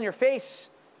you need to get on your face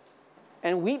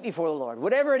and weep before the Lord.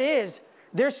 Whatever it is,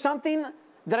 there's something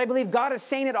that I believe God is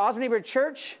saying at Osborne Neighborhood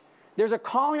Church. There's a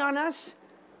calling on us.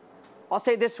 I'll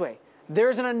say it this way.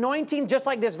 There's an anointing, just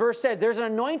like this verse says, there's an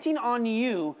anointing on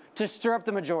you to stir up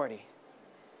the majority.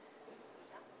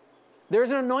 There's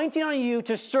an anointing on you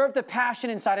to stir up the passion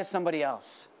inside of somebody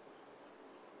else.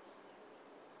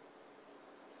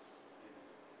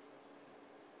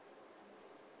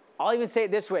 I'll even say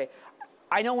it this way.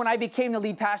 I know when I became the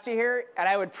lead pastor here and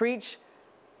I would preach,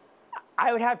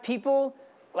 I would have people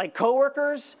like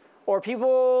coworkers or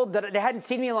people that they hadn't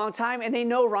seen me in a long time, and they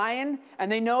know Ryan, and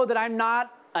they know that I'm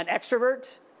not an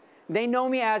extrovert. They know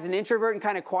me as an introvert and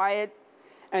kind of quiet.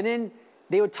 And then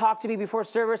they would talk to me before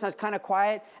service, and I was kind of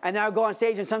quiet. And then I would go on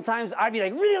stage, and sometimes I'd be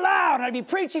like really loud, and I'd be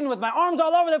preaching with my arms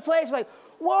all over the place. Like,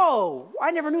 whoa,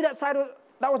 I never knew that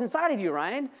was inside of you,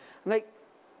 Ryan. I'm like,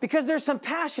 because there's some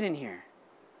passion in here.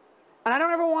 And I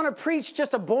don't ever want to preach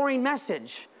just a boring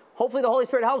message. Hopefully the Holy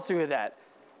Spirit helps me with that.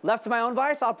 Left to my own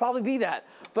device, I'll probably be that.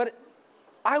 But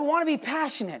I want to be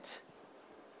passionate.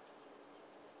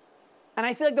 And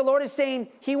I feel like the Lord is saying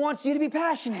he wants you to be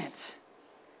passionate.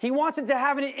 He wants it to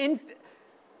have an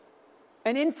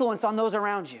influence on those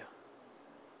around you.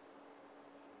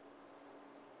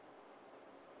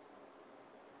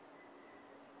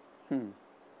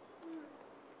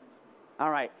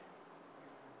 All right.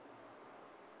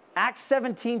 Acts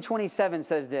 17:27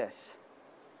 says this.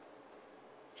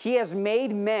 He has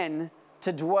made men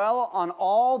to dwell on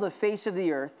all the face of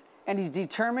the earth, and he's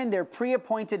determined their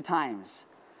pre-appointed times,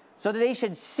 so that they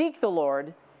should seek the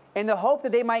Lord in the hope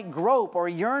that they might grope or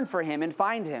yearn for him and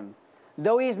find him,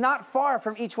 though he is not far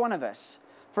from each one of us.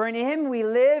 For in him we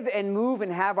live and move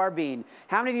and have our being.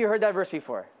 How many of you heard that verse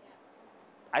before?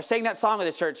 I've sang that song with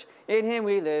this church. In him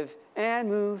we live and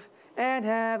move and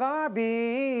have our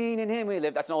being. In him we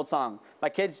live. That's an old song. My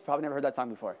kids probably never heard that song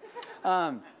before.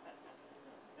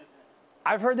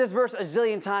 I've heard this verse a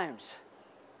zillion times.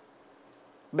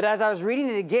 But as I was reading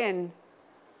it again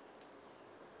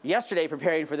yesterday,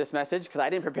 preparing for this message, because I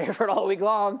didn't prepare for it all week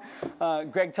long,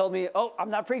 Greg told me, oh,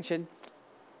 I'm not preaching.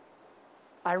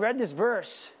 I read this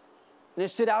verse, and it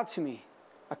stood out to me.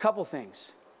 A couple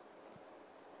things.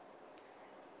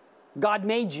 God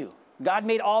made you. God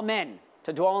made all men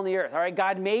to dwell on the earth. All right,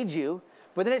 God made you,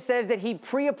 but then it says that he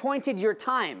pre-appointed your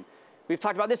time. We've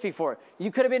talked about this before. You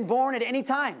could have been born at any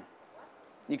time.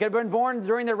 You could have been born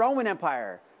during the Roman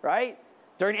Empire, right?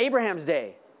 During Abraham's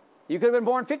day. You could have been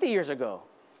born 50 years ago.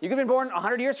 You could have been born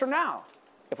 100 years from now,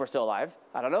 if we're still alive.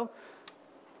 I don't know.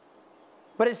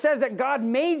 But it says that God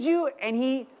made you, and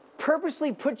he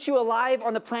purposely put you alive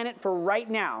on the planet for right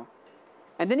now.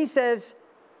 And then he says,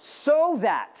 so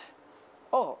that,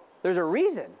 oh, there's a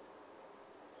reason.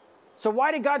 So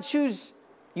why did God choose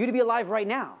you to be alive right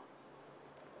now?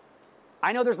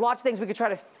 I know there's lots of things we could try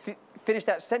to finish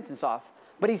that sentence off.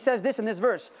 But he says this in this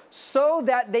verse, so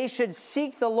that they should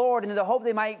seek the Lord in the hope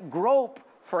they might grope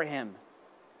for him.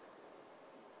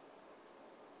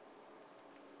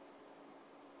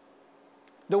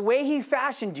 The way he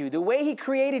fashioned you, the way he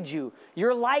created you,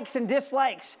 your likes and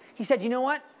dislikes, he said, you know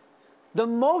what? The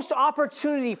most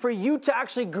opportunity for you to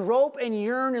actually grope and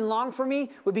yearn and long for me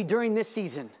would be during this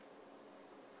season.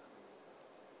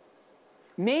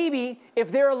 Maybe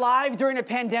if they're alive during a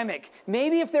pandemic,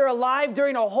 maybe if they're alive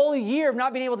during a whole year of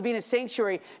not being able to be in a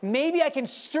sanctuary, maybe I can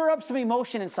stir up some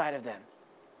emotion inside of them.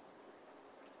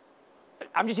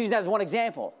 I'm just using that as one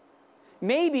example.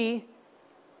 Maybe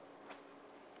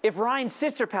if Ryan's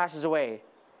sister passes away,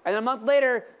 and a month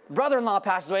later, brother-in-law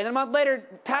passes away, and then a month later,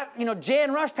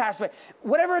 Jan Rush passes away,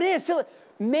 whatever it is,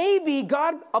 maybe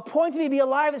God appointed me to be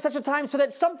alive at such a time so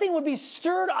that something would be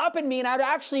stirred up in me and I would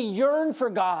actually yearn for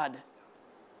God.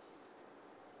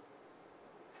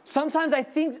 Sometimes I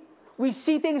think we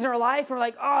see things in our life and we're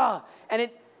like, and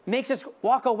it makes us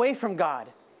walk away from God.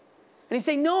 And he's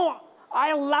saying, no, I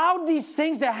allowed these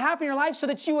things to happen in your life so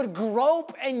that you would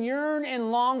grope and yearn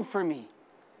and long for me.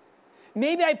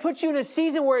 Maybe I put you in a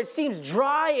season where it seems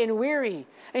dry and weary. And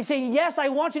he's saying, yes, I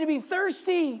want you to be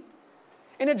thirsty.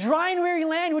 In a dry and weary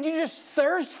land, would you just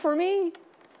thirst for me?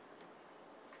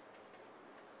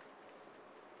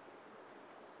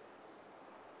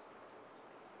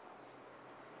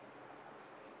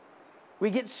 We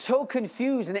get so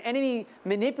confused, and the enemy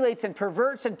manipulates and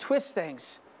perverts and twists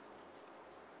things.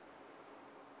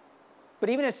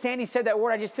 But even as Sandy said that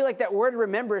word, I just feel like that word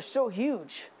remember is so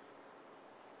huge.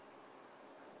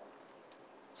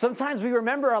 Sometimes we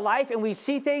remember our life and we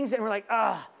see things and we're like,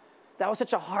 that was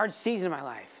such a hard season in my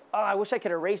life. I wish I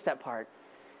could erase that part.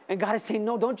 And God is saying,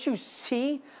 no, don't you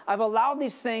see? I've allowed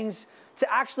these things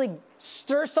to actually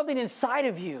stir something inside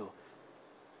of you.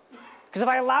 Because if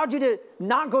I allowed you to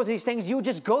not go through these things, you would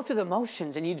just go through the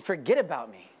motions and you'd forget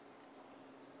about me.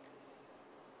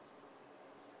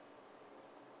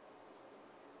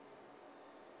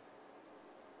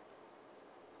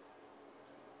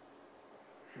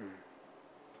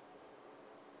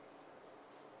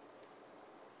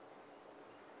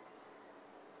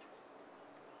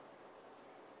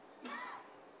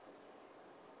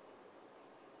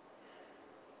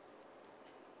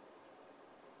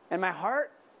 And my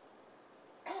heart,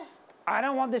 I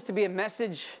don't want this to be a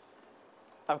message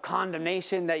of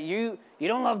condemnation, that you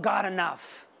don't love God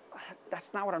enough.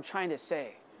 That's not what I'm trying to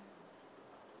say.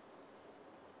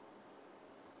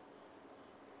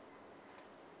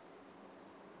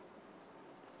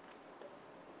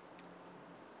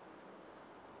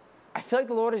 I feel like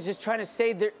the Lord is just trying to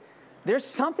say there's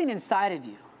something inside of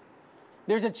you.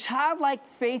 There's a childlike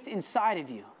faith inside of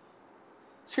you.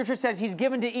 Scripture says he's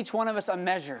given to each one of us a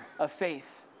measure of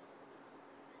faith.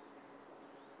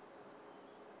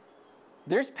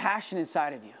 There's passion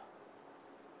inside of you.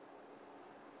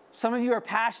 Some of you are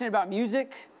passionate about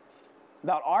music,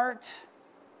 about art,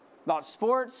 about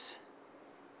sports.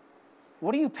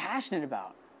 What are you passionate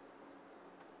about?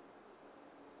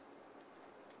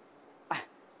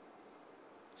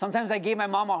 Sometimes I gave my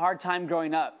mom a hard time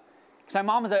growing up. Because my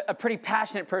mom was a pretty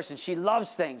passionate person. She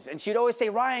loves things. And she'd always say,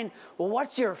 Ryan, well,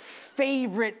 what's your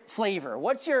favorite flavor?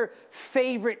 What's your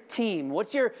favorite team?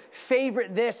 What's your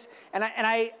favorite this? And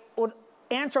I would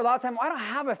answer a lot of time, well, I don't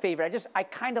have a favorite. I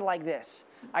kind of like this.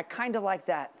 I kind of like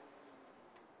that.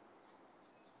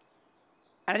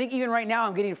 And I think even right now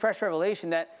I'm getting fresh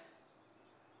revelation that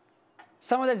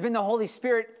some of that's been the Holy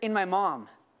Spirit in my mom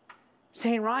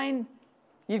saying, Ryan,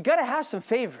 you've got to have some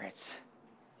favorites.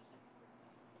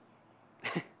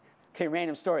 Okay,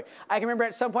 random story. I can remember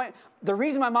at some point, the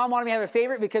reason my mom wanted me to have a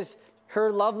favorite because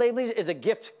her love lately is a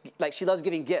gift, like she loves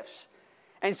giving gifts.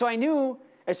 And so I knew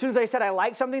as soon as I said I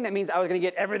liked something, that means I was going to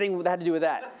get everything that had to do with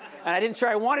that. And I didn't sure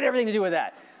I wanted everything to do with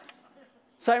that.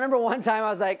 So I remember one time I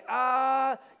was like,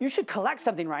 you should collect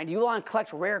something, Ryan. Do you want to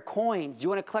collect rare coins? Do you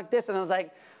want to collect this? And I was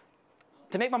like,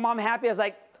 to make my mom happy, I was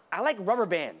like, I like rubber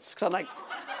bands. Because I'm like,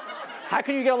 how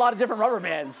can you get a lot of different rubber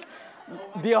bands?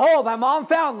 Behold, my mom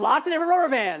found lots of different rubber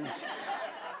bands.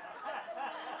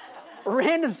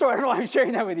 Random story. I don't know why I'm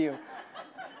sharing that with you.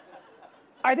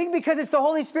 I think because it's the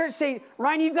Holy Spirit saying,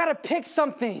 Ryan, you've got to pick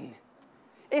something.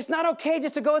 It's not okay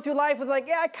just to go through life with like,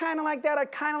 yeah, I kind of like that. I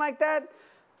kind of like that.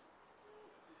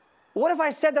 What if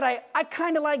I said that I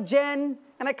kind of like Jen,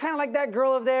 and I kind of like that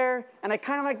girl over there, and I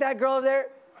kind of like that girl over there?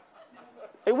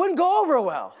 It wouldn't go over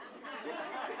well.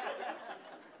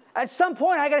 At some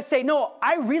point, I got to say, no,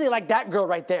 I really like that girl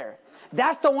right there.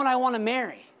 That's the one I want to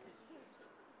marry.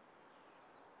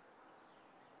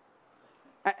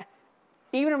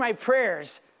 Even in my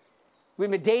prayers,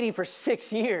 we've been dating for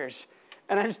 6 years,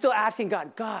 and I'm still asking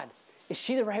God, is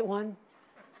she the right one?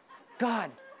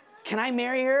 God, can I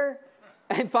marry her?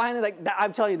 And finally,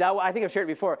 I'm telling you, that I think I've shared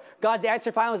it before. God's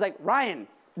answer finally was like, Ryan,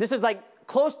 this is like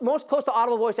most close to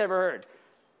audible voice I ever heard.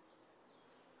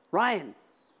 Ryan,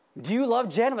 do you love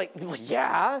Jen? I'm like, well,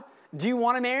 yeah. Do you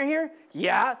want to marry her?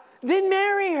 Yeah. Then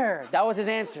marry her. That was his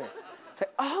answer. It's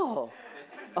like, oh,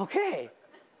 okay.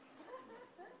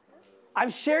 I'm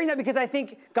sharing that because I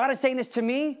think God is saying this to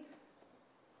me.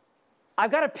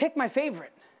 I've got to pick my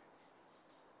favorite.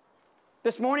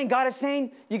 This morning, God is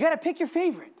saying, you got to pick your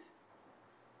favorite.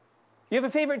 You have a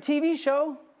favorite TV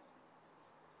show?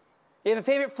 You have a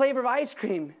favorite flavor of ice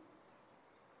cream?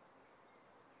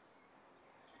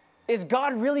 Is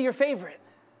God really your favorite?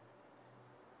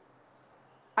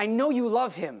 I know you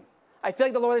love him. I feel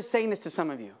like the Lord is saying this to some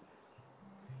of you.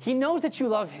 He knows that you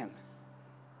love him.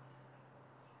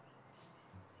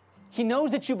 He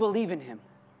knows that you believe in him.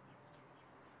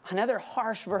 Another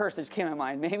harsh verse that just came to my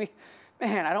mind. Maybe,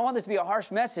 man, I don't want this to be a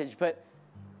harsh message, but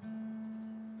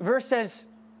verse says,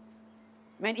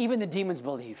 man, even the demons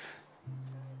believe.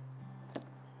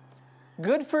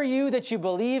 Good for you that you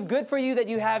believe. Good for you that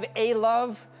you have a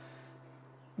love.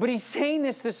 But he's saying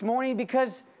this morning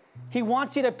because he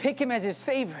wants you to pick him as his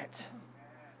favorite.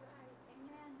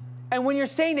 And when you're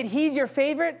saying that he's your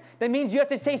favorite, that means you have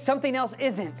to say something else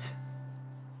isn't.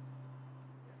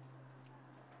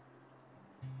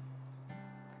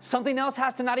 Something else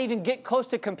has to not even get close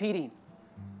to competing.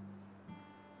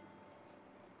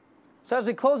 So as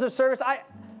we close the service,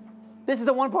 this is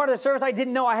the one part of the service I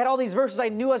didn't know. I had all these verses I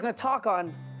knew I was going to talk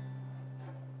on.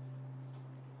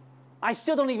 I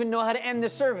still don't even know how to end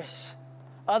this service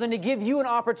other than to give you an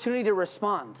opportunity to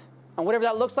respond. And whatever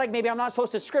that looks like, maybe I'm not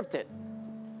supposed to script it.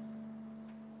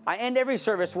 I end every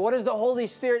service. What is the Holy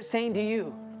Spirit saying to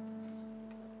you?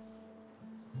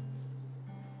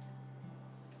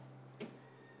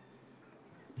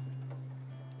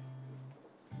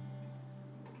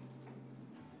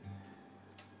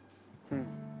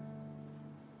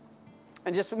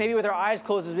 And just maybe with our eyes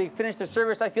closed as we finish the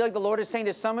service, I feel like the Lord is saying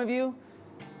to some of you,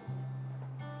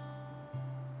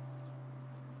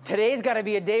 today's got to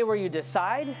be a day where you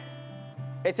decide.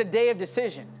 It's a day of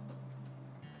decision.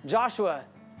 Joshua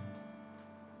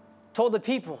told the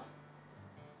people,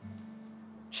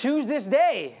 choose this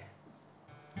day.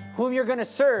 whom you're going to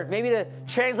serve. Maybe to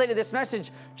translate this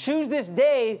message, choose this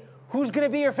day who's going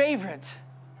to be your favorite.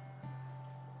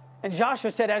 And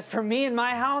Joshua said, as for me and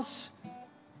my house,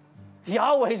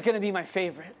 Yahweh is going to be my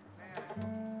favorite.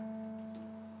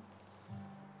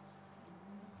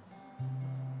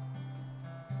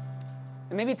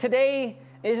 And maybe today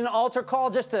is an altar call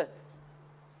just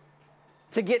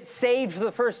to get saved for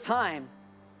the first time.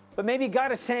 But maybe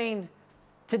God is saying,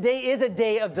 today is a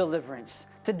day of deliverance.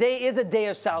 Today is a day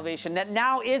of salvation. That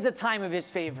now is the time of His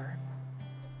favor.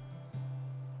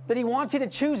 That He wants you to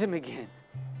choose Him again.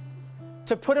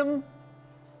 To put Him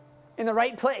in the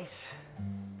right place.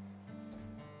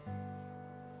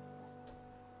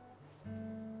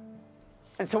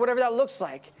 And so whatever that looks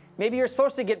like, maybe you're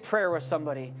supposed to get prayer with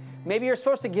somebody. Maybe you're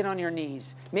supposed to get on your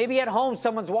knees. Maybe at home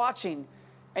someone's watching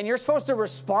and you're supposed to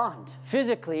respond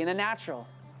physically in the natural.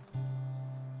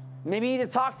 Maybe you need to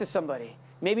talk to somebody.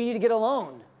 Maybe you need to get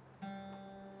alone.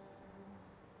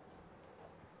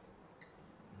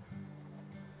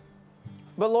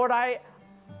 But Lord, I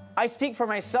speak for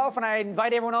myself and I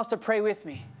invite everyone else to pray with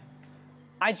me.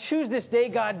 I choose this day,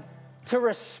 God, to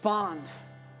respond.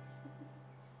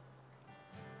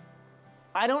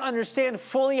 I don't understand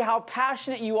fully how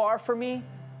passionate you are for me,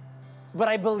 but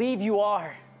I believe you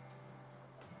are.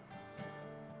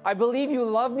 I believe you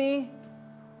love me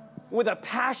with a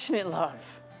passionate love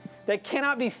that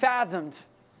cannot be fathomed.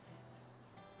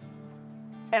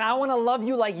 And I want to love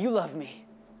you like you love me.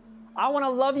 I want to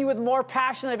love you with more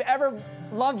passion than I've ever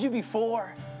loved you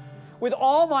before. With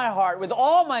all my heart, with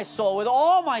all my soul, with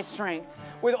all my strength,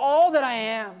 with all that I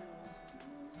am.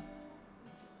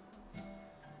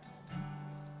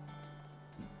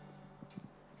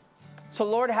 So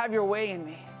Lord, have your way in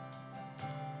me.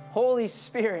 Holy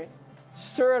Spirit,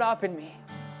 stir it up in me.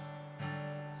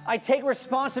 I take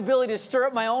responsibility to stir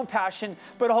up my own passion,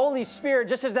 but Holy Spirit,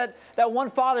 just as that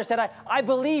one father said, I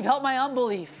believe, help my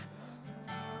unbelief.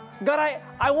 God,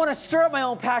 I want to stir up my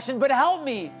own passion, but help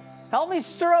me. Help me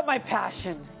stir up my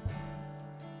passion.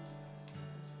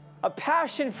 A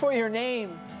passion for your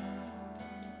name.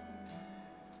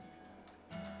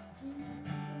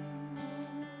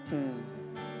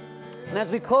 And as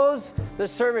we close the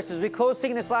service, as we close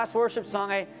singing this last worship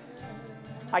song,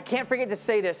 I can't forget to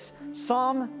say this.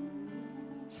 Psalm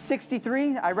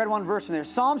 63, I read one verse in there.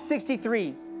 Psalm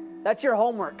 63, that's your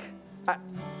homework.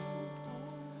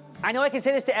 I know I can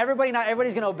say this to everybody, not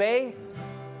everybody's going to obey.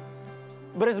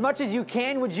 But as much as you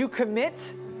can, would you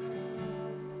commit?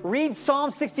 Read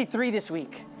Psalm 63 this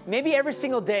week. Maybe every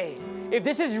single day. If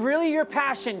this is really your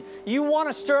passion, you want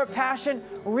to stir up passion,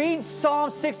 read Psalm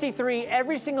 63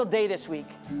 every single day this week.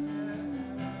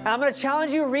 And I'm going to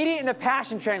challenge you, read it in the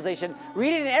Passion Translation.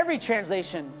 Read it in every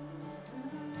translation.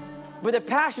 But the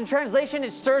Passion Translation,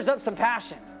 it stirs up some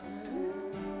passion.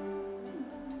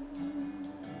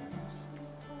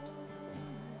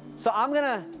 So I'm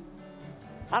going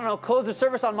to, close the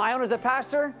service on my own as the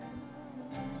pastor.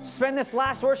 Spend this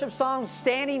last worship song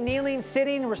standing, kneeling,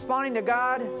 sitting, responding to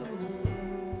God.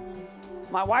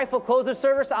 My wife will close the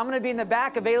service. I'm going to be in the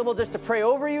back available just to pray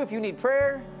over you if you need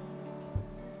prayer.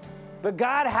 But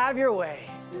God, have your way.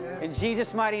 In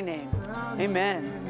Jesus' mighty name, amen.